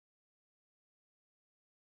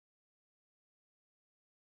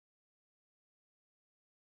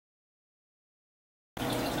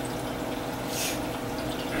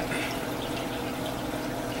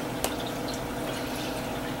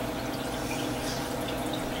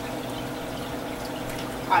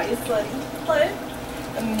Iceland. What?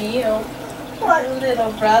 Emil. What?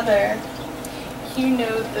 Little brother. You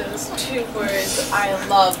know those 2 words I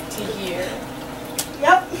love to hear.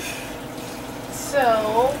 Yep.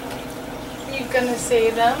 So, you gonna say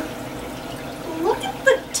them? Look at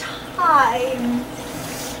the time.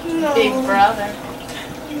 No. Big brother.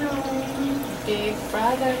 No. Big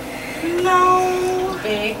brother. No.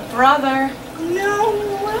 Big brother.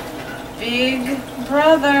 No. Big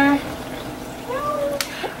brother. No.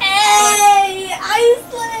 Hey,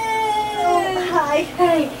 Iceland! Oh, hi.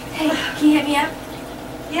 Hey, can you hit me up?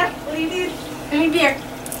 Yep, what do you need? Give me beer.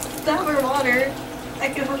 Stuff or water. I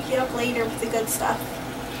can hook you up later with the good stuff.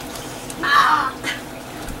 Ah!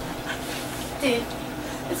 Dude,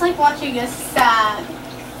 it's like watching a sad.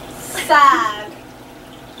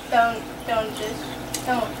 Don't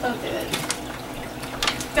do it.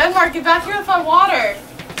 Denmark, get back here with my water.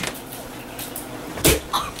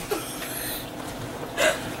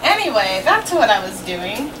 Anyway, back to what I was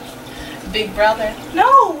doing. Big brother.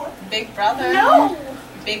 No! Big brother. No!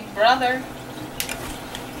 Big brother.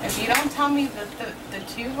 If you don't tell me the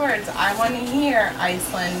 2 words I want to hear,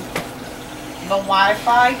 Iceland, the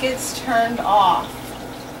Wi-Fi gets turned off.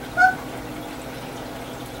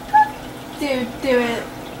 Dude, do it.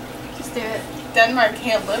 Just do it. Denmark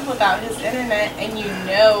can't live without his internet, and you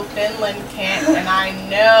know Finland can't, and I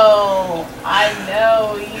know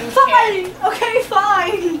you can't. Fine! Okay,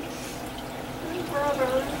 fine!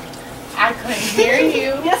 Brother. I couldn't hear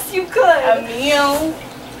you. Yes, you could! Emil,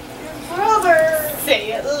 Brother!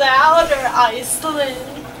 say it louder, Iceland.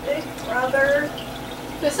 Big brother.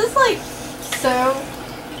 This is like so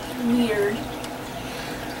weird.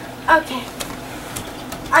 Okay.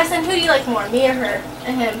 Iceland, who do you like more? Me or her?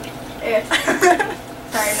 And him?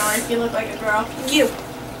 Sorry, Norris, you look like a girl. You.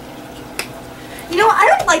 You know, I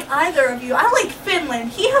don't like either of you. I like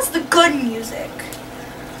Finland. He has the good music.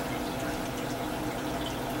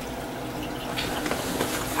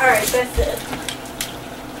 Alright, that's it.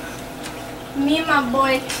 Me and my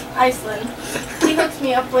boy, Iceland, he hooks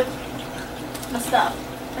me up with my stuff.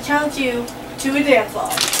 I challenge you to a dance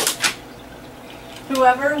off.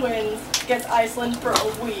 Whoever wins gets Iceland for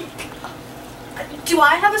a week. Do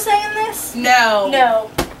I have a say in this? No.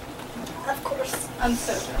 No. Of course. I'm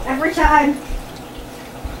so sorry. Every time.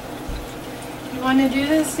 You want to do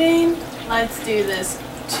this, Dane? Let's do this.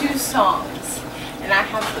 2 songs. And I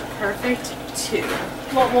have the perfect 2.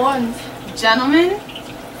 What ones? Gentlemen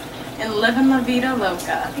and Livin' La Vida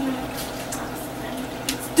Loca.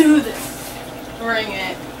 Let's do this. Bring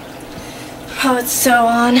it. Oh, it's so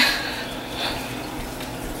on.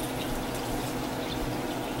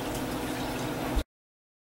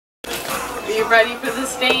 Are you ready for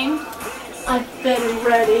this, Dane? I've been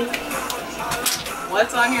ready.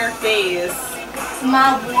 What's on your face?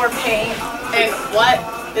 My war paint. And what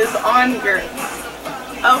is on your...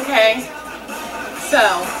 Okay.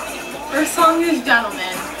 So, first song is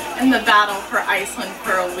Gentlemen and the battle for Iceland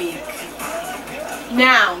for a week.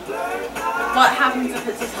 Now, what happens if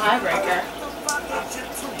it's a tiebreaker?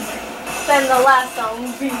 Then the last song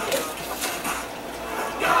will be it.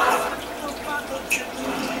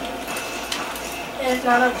 And if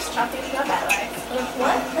not, I'll just chop it up at life.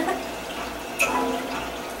 What?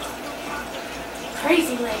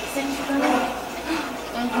 Crazy legs, didn't you believe?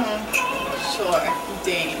 Sure,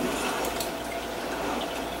 Dane.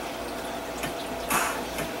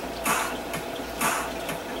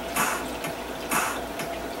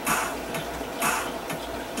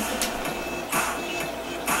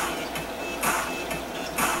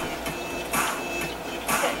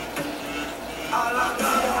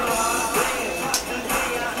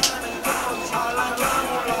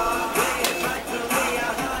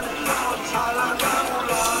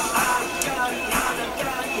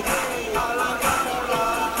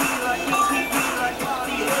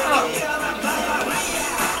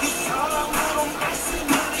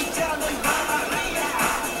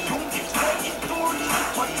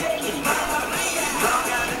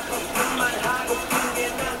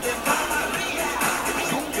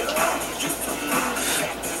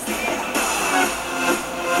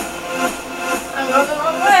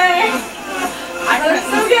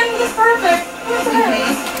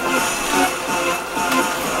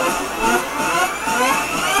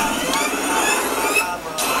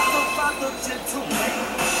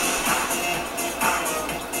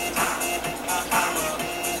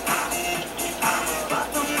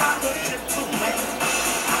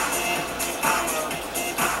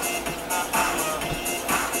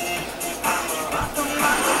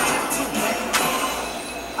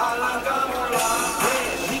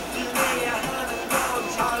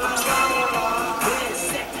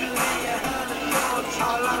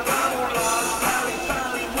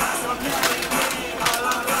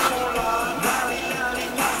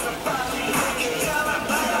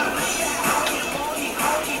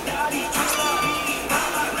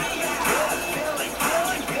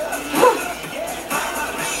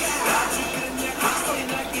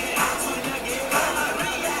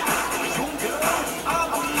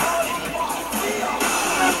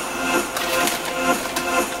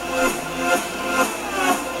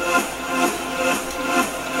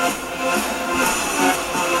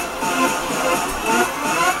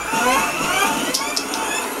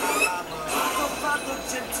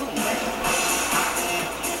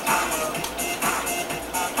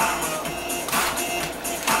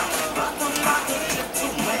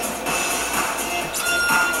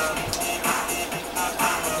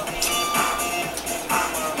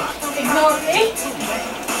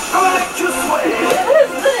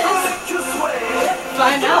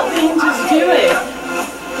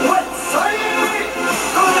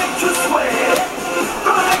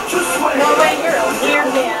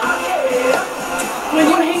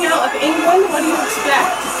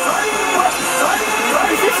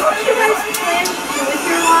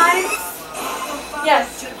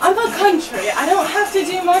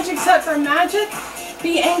 magic sets are magic,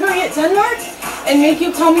 be angry at Denmark, and make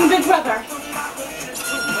you call me Big Brother.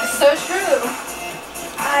 So true.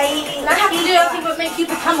 I And I have to do nothing but make you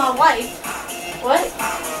become my wife. What?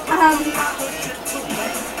 Are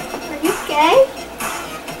you gay?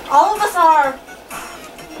 All of us are.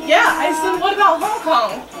 Yeah, Iceland, what about Hong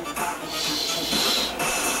Kong?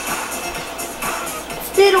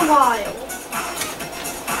 It's been a while.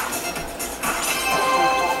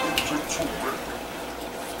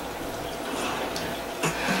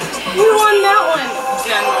 Who won that one,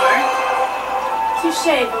 Denmark?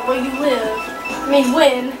 Touche, but where you live,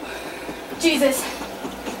 win. Jesus.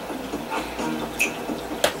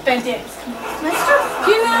 Ben Dibs.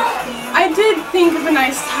 You know, I did think of a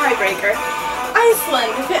nice tiebreaker.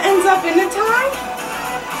 Iceland, if it ends up in a tie,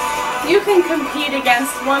 you can compete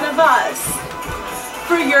against one of us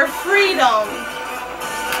for your freedom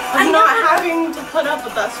of not having to put up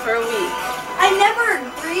with us for a week. I never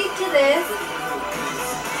agreed to this.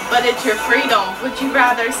 But it's your freedom. Would you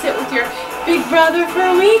rather sit with your big brother for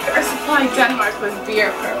a week or supply Denmark with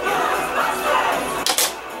beer for a week?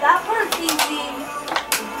 That part's easy.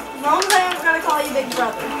 As long as I am gonna call you Big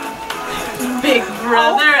Brother. Big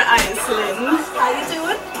brother, Iceland. How you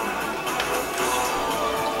doing?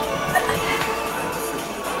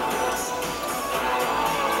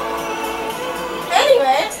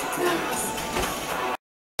 Anyway.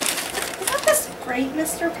 Isn't this great,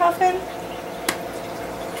 Mr. Puffin?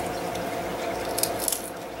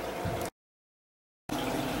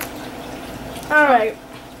 Alright.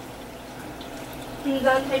 I'm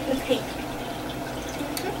done taking the paint.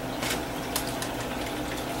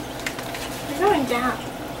 We're going down.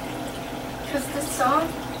 Because this song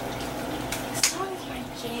is my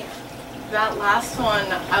jam. That last one,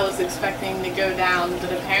 I was expecting to go down,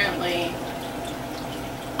 but apparently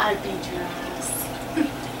I beat your ass.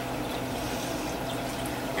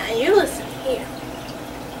 Now you listen here.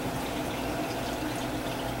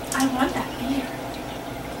 I want that beer.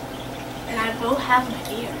 And I will have my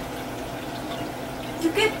beer.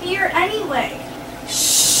 You get beer anyway.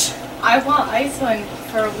 Shh! I want Iceland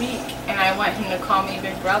for a week, and I want him to call me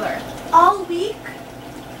Big Brother. All week?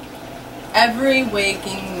 Every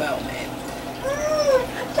waking moment.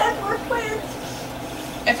 Denmark wins.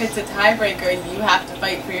 If it's a tiebreaker, you have to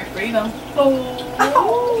fight for your freedom. Oh.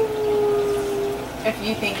 If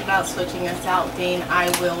you think about switching us out, Dane, I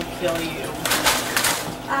will kill you.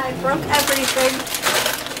 I broke everything.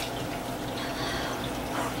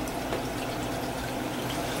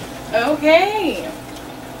 Okay.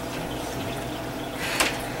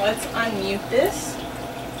 Let's unmute this.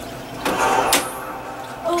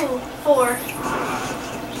 Oh, 4.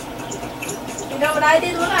 You know what I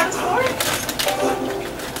did when I was 4?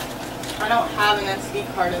 I don't have an SD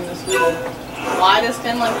card in this Wii. Why does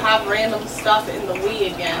Finland have random stuff in the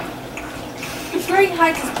Wii again? He's where he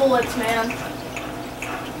hides his bullets, man.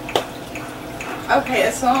 Okay,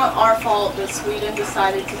 it's not our fault that Sweden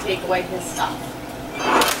decided to take away his stuff.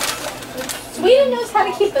 Sweden knows how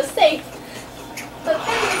to keep us safe. But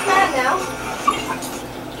Finland's mad now.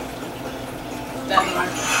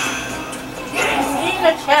 Denmark. He's eating a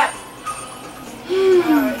check.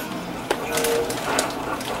 Alright.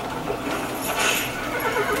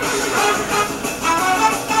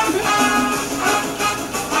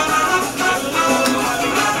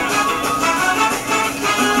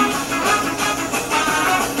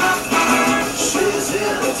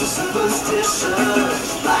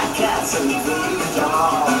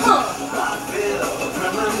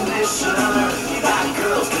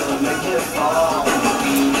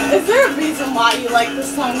 Is there a reason why you like the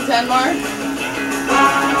song Denmark?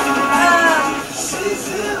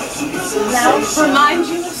 Now remind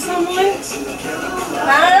you of someone?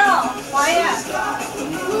 Not at all. Why ask?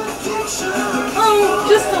 Oh,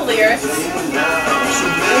 just the lyrics. I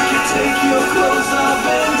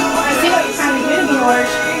see what you're trying to do to me, Lord.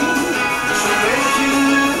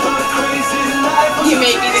 You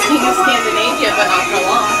may be the king of Scandinavia, but not for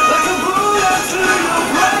long.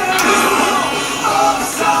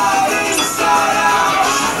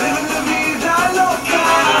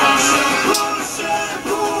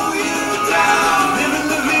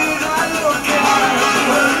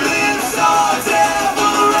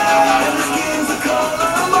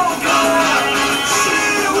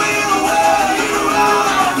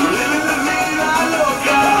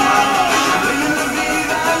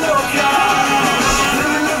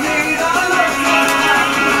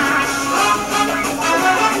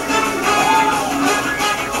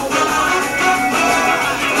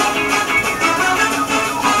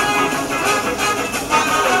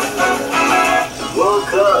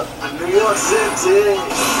 Woke up in New York City, in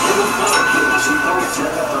the parking, she gon'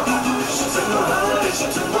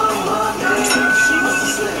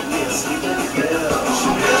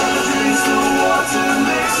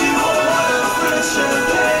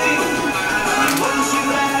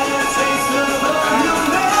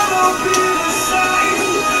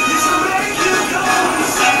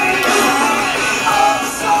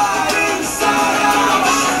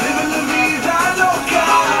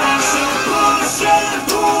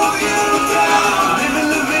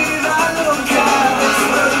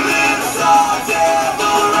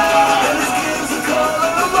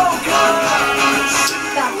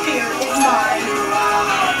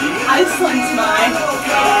 Iceland's mine.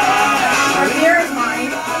 Our beer is mine.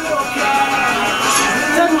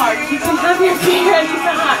 Denmark, you can have your beer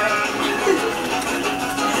anytime.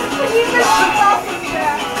 You missed the coffee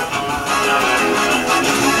back.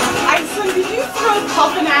 Iceland, did you throw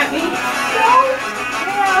puffin at me? No.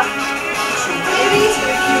 Yeah. Maybe.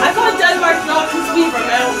 I thought Denmark's not because we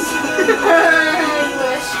remote. I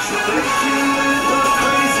wish.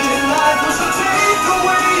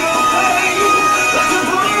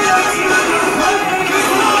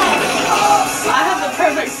 I have the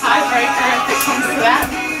perfect tiebreaker if it comes to that.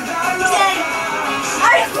 Yay.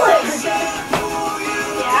 Iceland.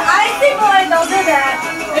 Yeah. I think I don't do that.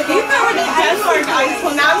 If you throw it at Denmark,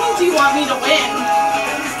 Iceland, that means you want me to win.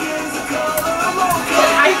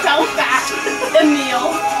 I felt that,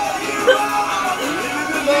 Emil.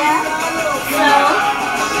 Yeah. So,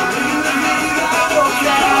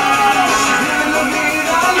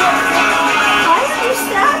 Why are you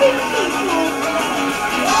stabbing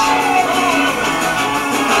people?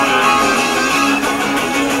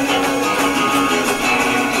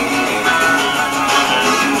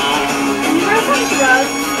 You guys on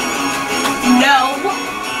drugs? no.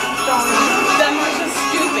 Don't. Denmark's just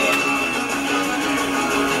stupid.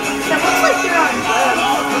 That looks like you're on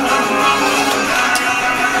drugs.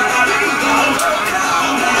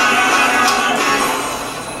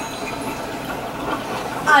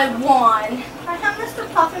 I won. I have Mr.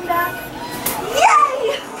 Puffin back.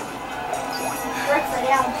 Yay! We're upside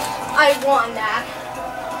down. I won that.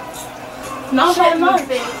 Not Shut that your much.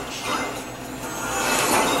 bitch.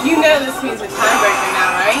 You know this means a tiebreaker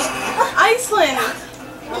now, right? Iceland!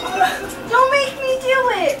 Don't make me do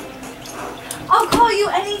it. I'll call you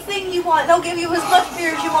anything you want. I'll give you as much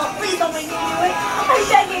beer as you want. Please don't make me do it. I'm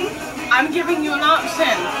begging. I'm giving you an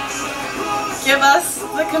option. Give us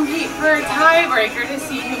the compete for a tiebreaker to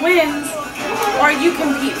see who wins, or you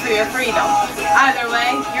compete for your freedom. Either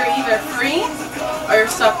way, you're either free or you're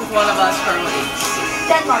stuck with one of us for a week.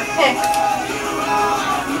 Denmark, pick.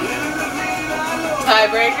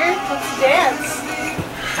 Tiebreaker? Let's dance.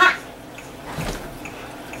 Ha!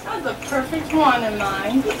 That was the perfect one in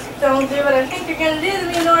mind. Don't do what I think you're gonna do to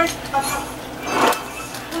me, North.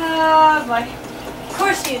 Ah, boy. Of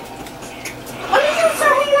course you. When did you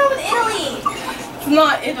start hanging out with Italy? It's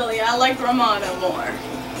not Italy. I like Romano more.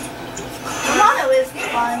 Romano is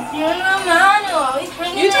fun. You're Romano, always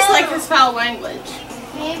hanging out. You just like his foul language.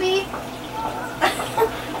 Maybe.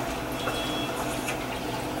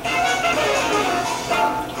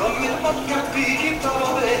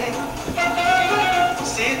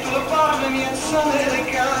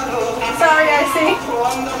 Sorry, I see.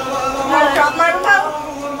 I'll drop my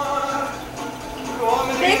remote.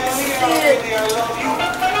 Fix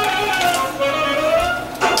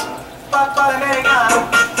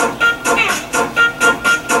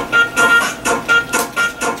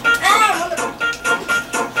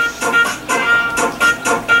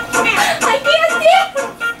I can't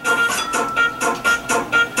dance!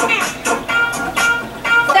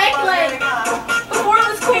 Declan! Before it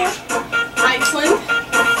was cool. Iceland,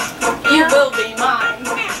 you will be mine.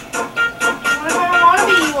 What if I don't want to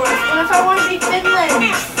be yours? What if I want to be Finland?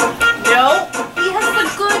 Nope. He has the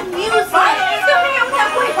good music. Why are you still hanging out with that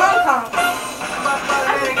boy Hong Kong?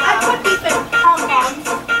 I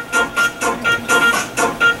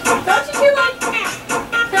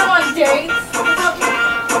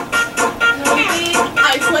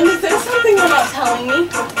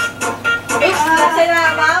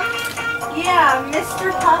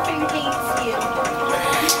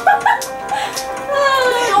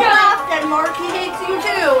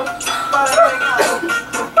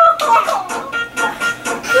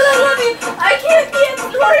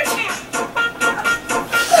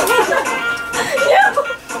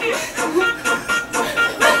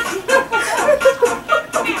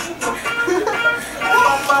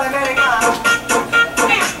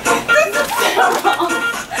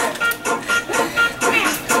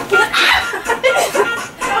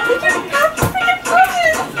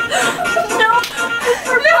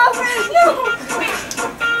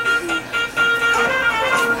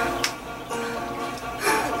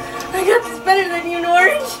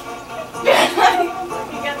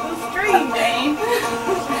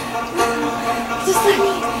Just let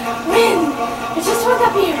me win. I just want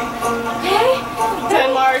that beer. Okay?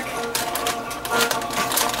 Denmark.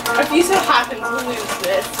 If you so happen to lose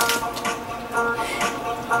this,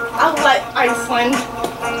 I'll let Iceland.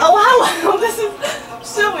 Oh wow, this is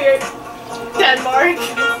so weird. Denmark.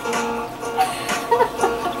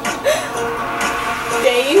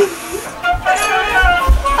 Dane.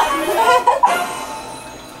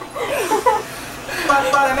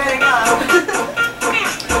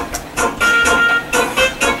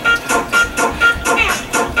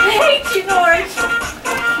 I hate you, Norge.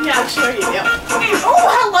 Yeah, sure you do. Oh,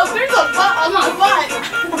 hello, there's a butt on my butt.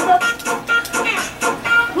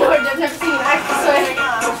 Norge, I've never seen you act this way.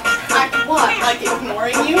 Act what? Like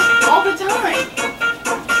ignoring you? All the time.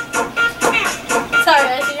 Sorry,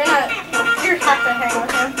 Isaac, you're have to hang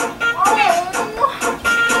with him.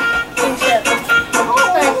 And shit.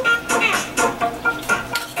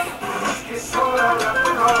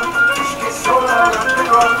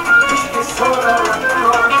 Sorry.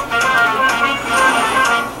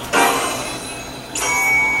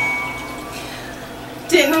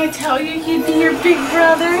 Didn't I tell you you'd be your big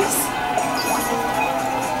brothers?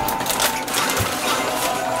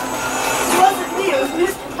 It wasn't me, it was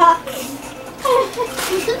Mr. Poppy.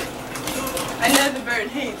 I know the bird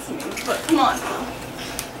hates me, but come on now.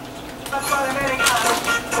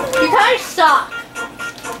 You guys suck.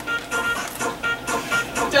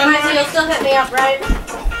 Isaac, you'll still hit me up, right?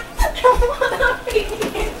 I don't want to be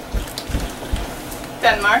here.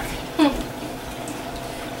 Denmark.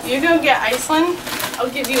 You go get Iceland. I'll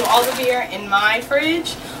give you all the beer in my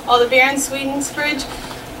fridge, all the beer in Sweden's fridge,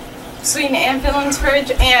 Sweden and Finland's fridge,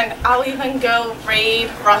 and I'll even go raid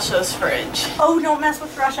Russia's fridge. Oh, don't mess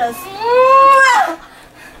with Russia's.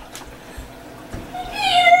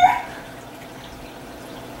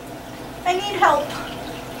 I need help.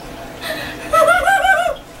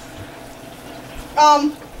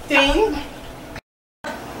 Dane?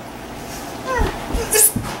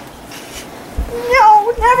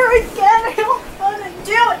 No, never again. I don't want to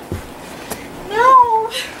do it. No.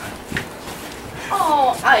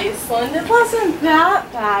 Oh, Iceland, it wasn't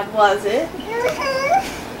that bad, was it?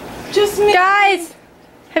 Just me. Guys,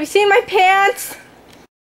 have you seen my pants?